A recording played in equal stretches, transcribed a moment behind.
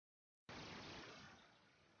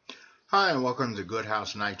Hi, and welcome to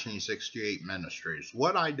Goodhouse1968 Ministries.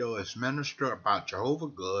 What I do is minister about Jehovah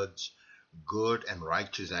God's good and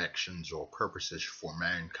righteous actions or purposes for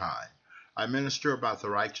mankind. I minister about the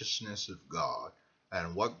righteousness of God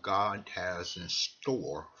and what God has in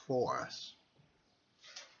store for us.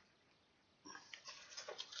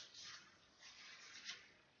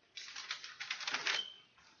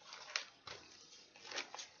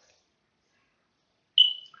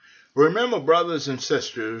 Remember, brothers and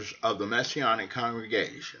sisters of the Messianic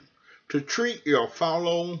congregation, to treat your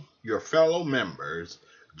fellow members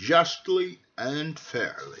justly and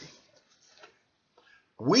fairly.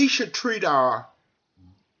 We should treat our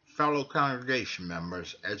fellow congregation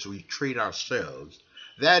members as we treat ourselves.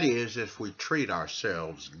 That is, if we treat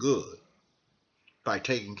ourselves good by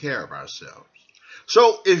taking care of ourselves.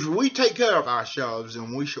 So if we take care of ourselves,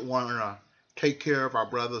 then we should want to take care of our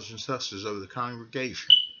brothers and sisters of the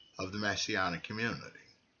congregation of the Messianic community.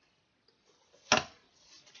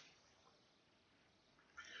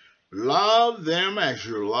 Love them as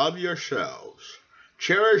you love yourselves.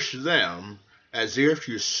 Cherish them as if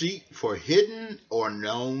you seek for hidden or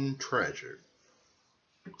known treasure.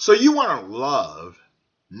 So you want to love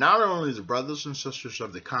not only the brothers and sisters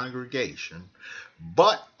of the congregation,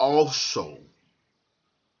 but also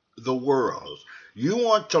the world. You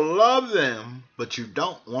want to love them, but you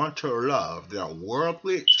don't want to love their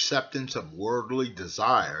worldly acceptance of worldly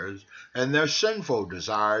desires and their sinful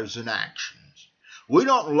desires and actions. We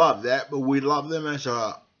don't love that, but we love them as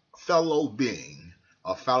a fellow being,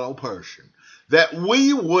 a fellow person, that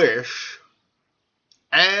we wish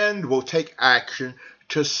and will take action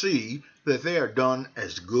to see that they are done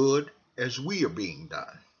as good as we are being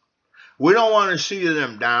done. We don't want to see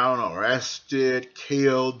them down, arrested,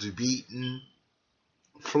 killed, beaten,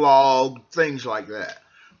 flogged, things like that.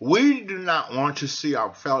 We do not want to see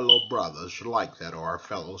our fellow brothers like that or our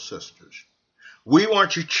fellow sisters. We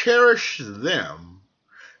want to cherish them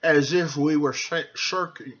as if we were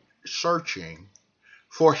searching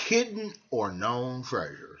for hidden or known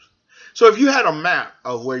treasures. So if you had a map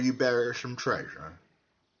of where you bury some treasure,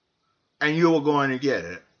 and you were going to get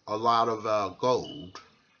it, a lot of gold,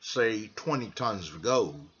 say 20 tons of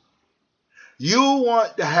gold, you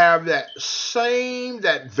want to have that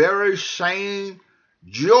very same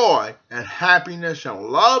joy and happiness and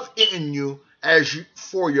love in you as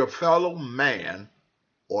for your fellow man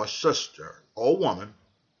or sister or woman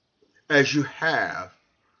as you have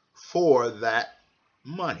for that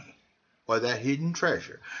money or that hidden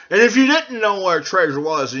treasure. And if you didn't know where a treasure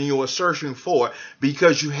was and you were searching for it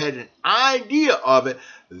because you had an idea of it,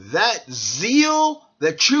 that zeal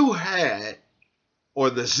that you had, or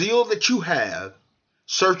the zeal that you have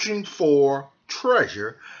searching for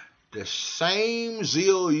treasure, the same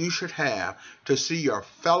zeal you should have to see your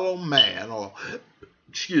fellow man or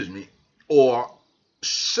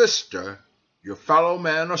sister, your fellow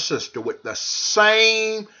man or sister with the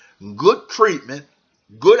same good treatment,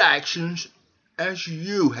 good actions as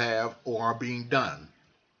you have or are being done.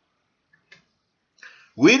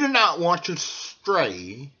 We do not want to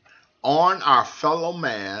stray on our fellow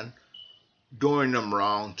man doing them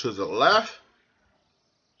wrong to the left,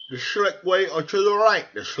 the slick way, or to the right,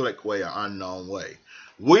 the slick way or unknown way.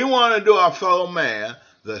 We want to do our fellow man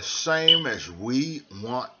the same as we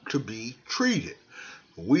want to be treated.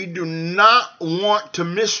 We do not want to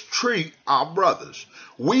mistreat our brothers.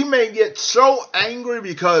 We may get so angry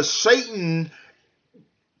because Satan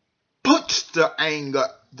puts the anger,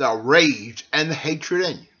 the rage, and the hatred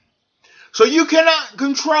in you. So you cannot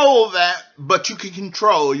control that, but you can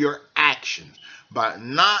control your actions by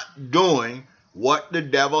not doing what the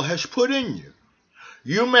devil has put in you.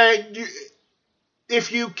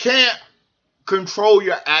 If you can't control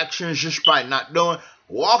your actions just by not doing,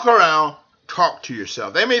 walk around, talk to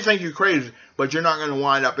yourself. They may think you're crazy, but you're not going to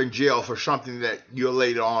wind up in jail for something that you'll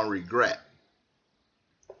later on regret.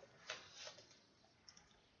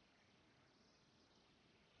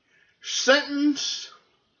 Sentenced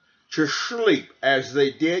to sleep as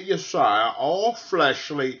they did Josiah all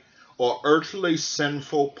fleshly or earthly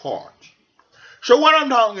sinful parts. So what I'm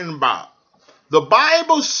talking about, the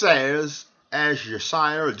Bible says, as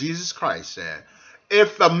Josiah or Jesus Christ said,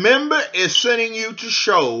 if a member is sending you to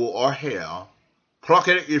Sheol or hell, pluck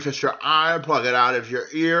it. If it's your eye, pluck it out. If your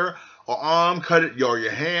ear or arm, cut it, or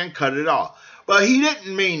your hand, cut it off. But he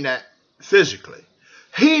didn't mean that physically.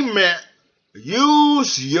 He meant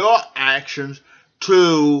use your actions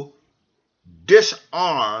to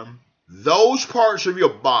disarm those parts of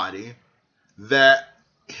your body that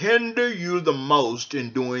hinder you the most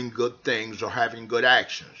in doing good things or having good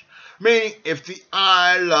actions. Meaning, if the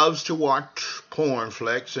eye loves to watch porn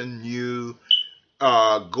flicks and you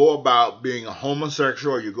go about being a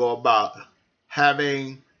homosexual, or you go about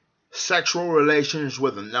having sexual relations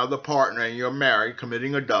with another partner and you're married,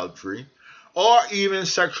 committing adultery, or even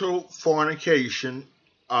sexual fornication,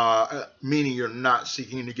 meaning you're not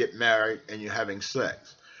seeking to get married and you're having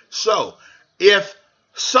sex. So, if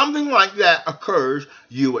something like that occurs,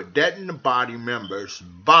 you would deaden the body members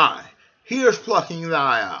by, here's plucking the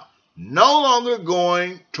eye out. No longer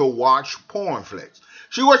going to watch porn flicks.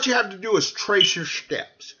 See, what you have to do is trace your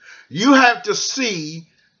steps. You have to see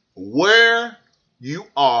where you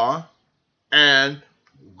are and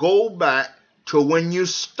go back to when you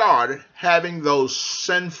started having those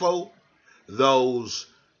sinful, those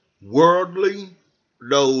worldly,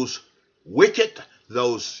 those wicked,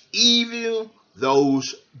 those evil,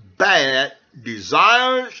 those bad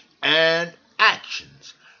desires and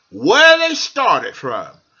actions. Where they started from.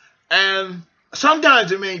 And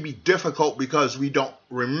sometimes it may be difficult because we don't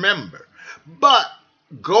remember. But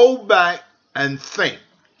go back and think.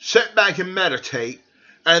 Sit back and meditate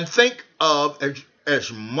and think of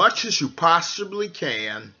as much as you possibly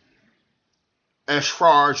can as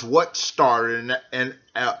far as what started in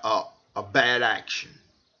a bad action.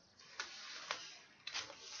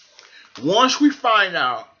 Once we find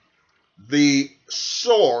out the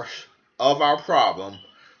source of our problem,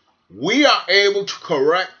 we are able to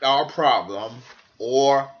correct our problem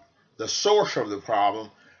or the source of the problem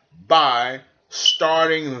by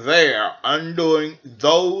starting there, undoing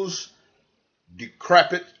those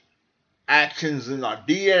decrepit actions in our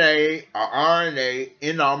DNA, our RNA,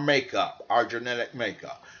 in our makeup, our genetic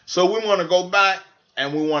makeup. So we want to go back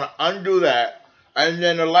and we want to undo that. And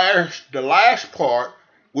then the last part,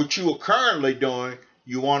 which you are currently doing,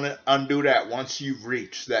 you want to undo that once you've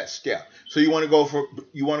reached that step. So you want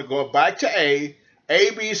to go back to A,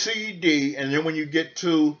 B, C, D, and then when you get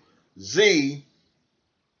to Z,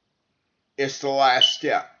 it's the last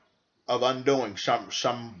step of undoing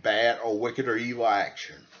some bad or wicked or evil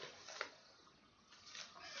action.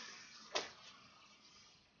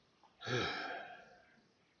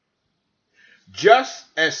 Just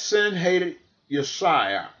as sin hated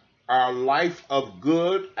Josiah, our life of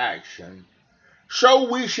good action,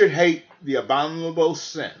 so we should hate the abominable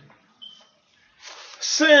sin.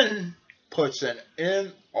 Sin puts an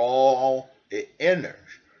end all it enters,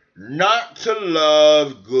 not to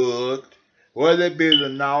love good, whether it be the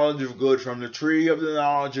knowledge of good from the tree of the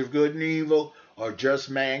knowledge of good and evil, or just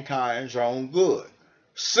mankind's own good.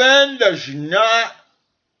 Sin does not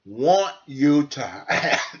want you to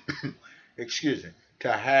have,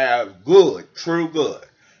 to have good, true good.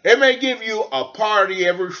 It may give you a party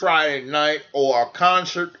every Friday night or a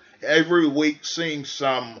concert every week, seeing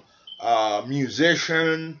some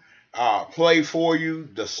musician play for you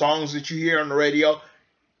the songs that you hear on the radio.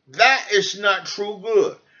 That is not true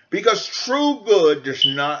good, because true good does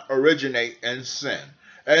not originate in sin.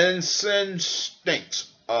 And sin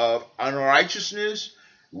stinks of unrighteousness,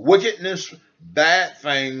 wickedness, bad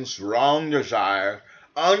things, wrong desire,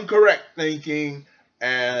 incorrect thinking,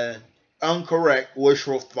 and incorrect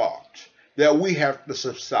wishful thoughts that we have to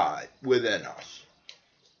subside within us.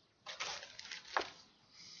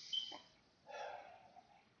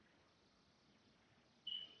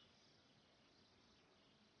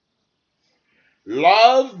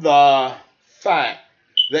 Love the fact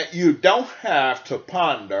that you don't have to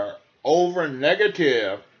ponder over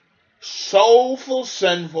negative, soulful,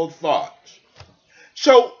 sinful thoughts.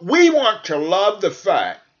 So we want to love the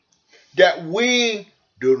fact that we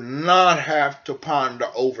do not have to ponder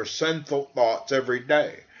over sinful thoughts every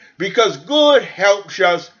day. Because good helps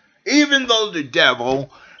us, even though the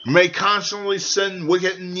devil may constantly send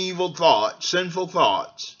wicked and evil thoughts, sinful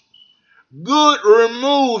thoughts. Good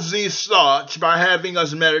removes these thoughts by having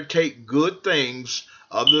us meditate good things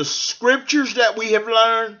of the scriptures that we have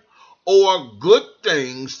learned, or good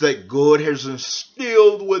things that good has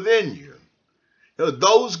instilled within you.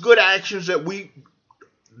 Those good actions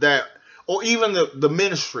or even the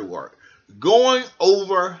ministry work, going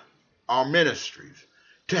over our ministries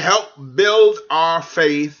to help build our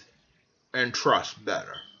faith and trust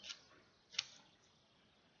better.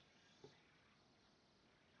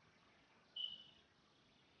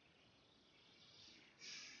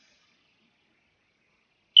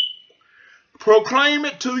 Proclaim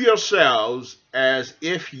it to yourselves as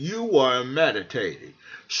if you were meditating.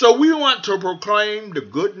 So we want to proclaim the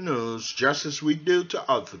good news just as we do to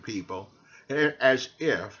other people, as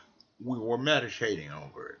if we were meditating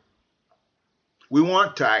over it. We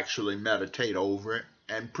want to actually meditate over it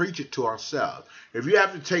and preach it to ourselves. If you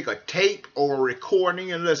have to take a tape or a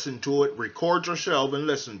recording and listen to it, record yourself and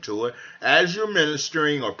listen to it as you're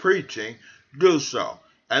ministering or preaching, do so.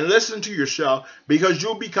 and listen to yourself, because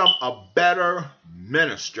you'll become a better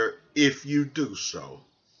minister if you do so.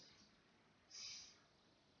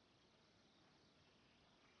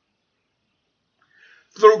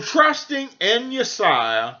 Through trusting in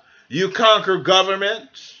Yeshua, you conquer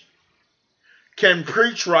governments, can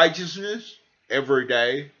preach righteousness every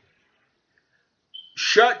day,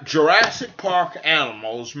 shut Jurassic Park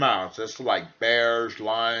animals' mouths. That's like bears,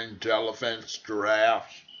 lions, elephants,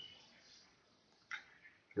 giraffes,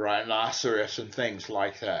 rhinoceros, and things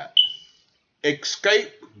like that.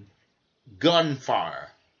 Escape gunfire.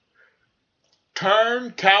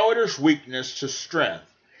 Turn cowardice weakness to strength,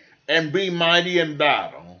 and be mighty in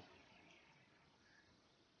battle.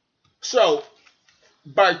 So,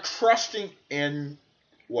 by trusting in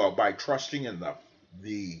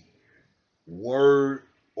the word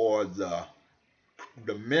or the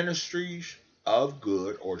ministries of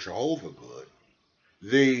good or Jehovah good,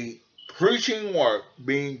 the preaching work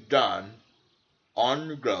being done on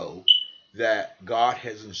the globe that God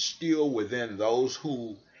has instilled within those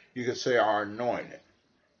who you could say are anointed.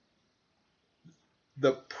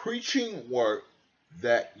 The preaching work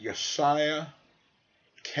that Yeshua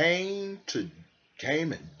came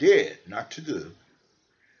and did, not to do,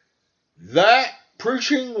 that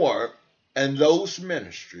preaching work and those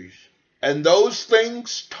ministries and those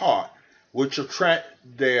things taught, which are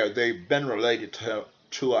they've been related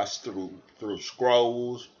to us through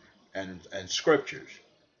scrolls and scriptures.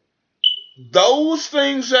 Those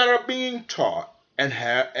things that are being taught and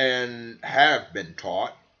have been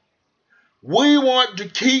taught, we want to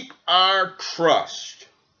keep our trust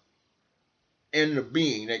in the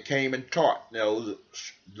being that came and taught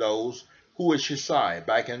those who is Yeshua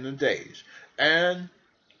back in the days. And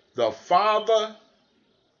the Father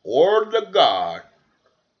or the God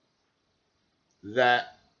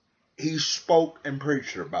that he spoke and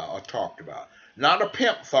preached about or talked about. Not a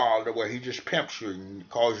pimp father where he just pimps you and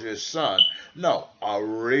calls you his son. No, a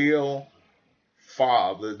real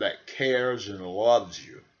Father that cares and loves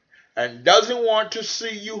you and doesn't want to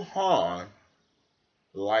see you harm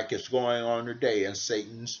like it's going on today in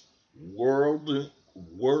Satan's worldly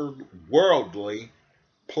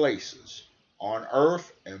places on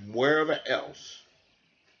earth and wherever else.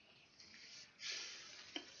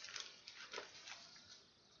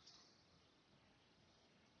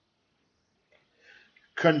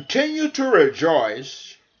 Continue to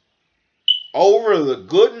rejoice over the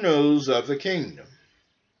good news of the kingdom.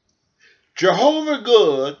 Jehovah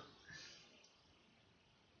good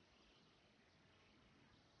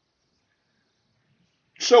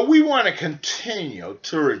So we want to continue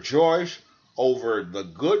to rejoice over the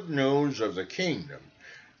good news of the kingdom.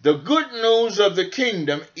 The good news of the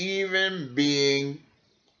kingdom even being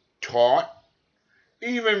taught,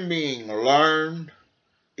 even being learned,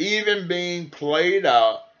 even being played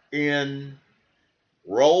out in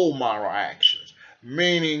role model actions.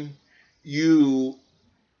 Meaning you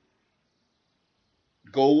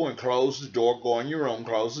go and close the door, go in your room,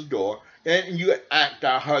 close the door, and you act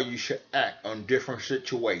out how you should act on different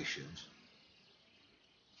situations.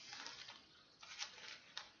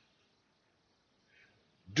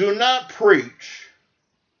 Do not preach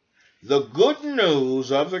the good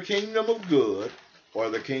news of the kingdom of good or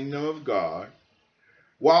the kingdom of God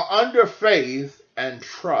while under faith and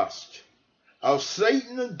trust of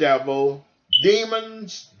Satan, the devil,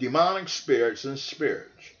 demons, demonic spirits, and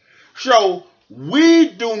spirits. So we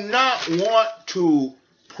do not want to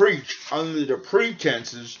preach under the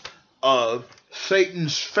pretenses of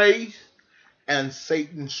Satan's faith and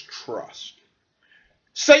Satan's trust.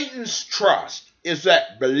 Satan's trust is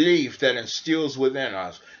that belief that instills within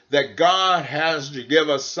us that God has to give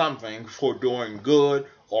us something for doing good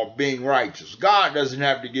or being righteous. God doesn't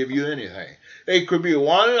have to give you anything. It could be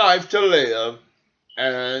one life to live,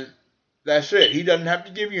 and that's it. He doesn't have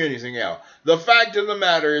to give you anything else. The fact of the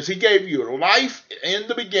matter is he gave you life in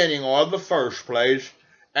the beginning or the first place,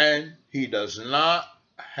 and he does not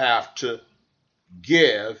have to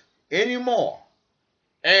give any more.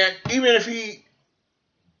 And even if he,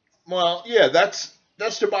 well, yeah, that's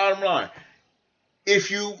the bottom line.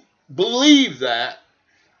 If you believe that,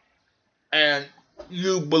 and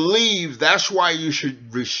you believe that's why you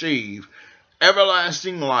should receive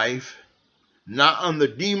everlasting life, not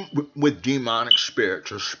with demonic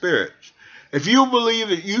spirits or spirits. If you believe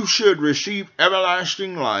that you should receive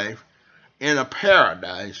everlasting life in a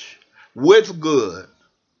paradise with good,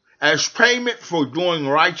 as payment for doing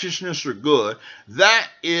righteousness or good, that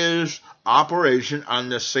is operation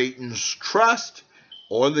under Satan's trust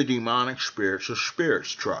or the demonic spirits or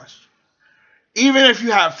spirits trust. Even if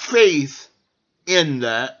you have faith in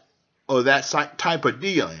that or that type of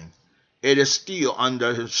dealing, it is still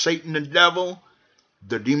under Satan, the devil,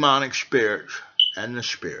 the demonic spirits, and the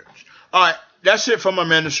spirits. All right, that's it for my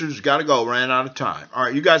ministers. Got to go. Ran out of time. All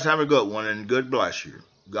right, you guys have a good one, and God bless you.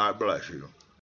 God bless you.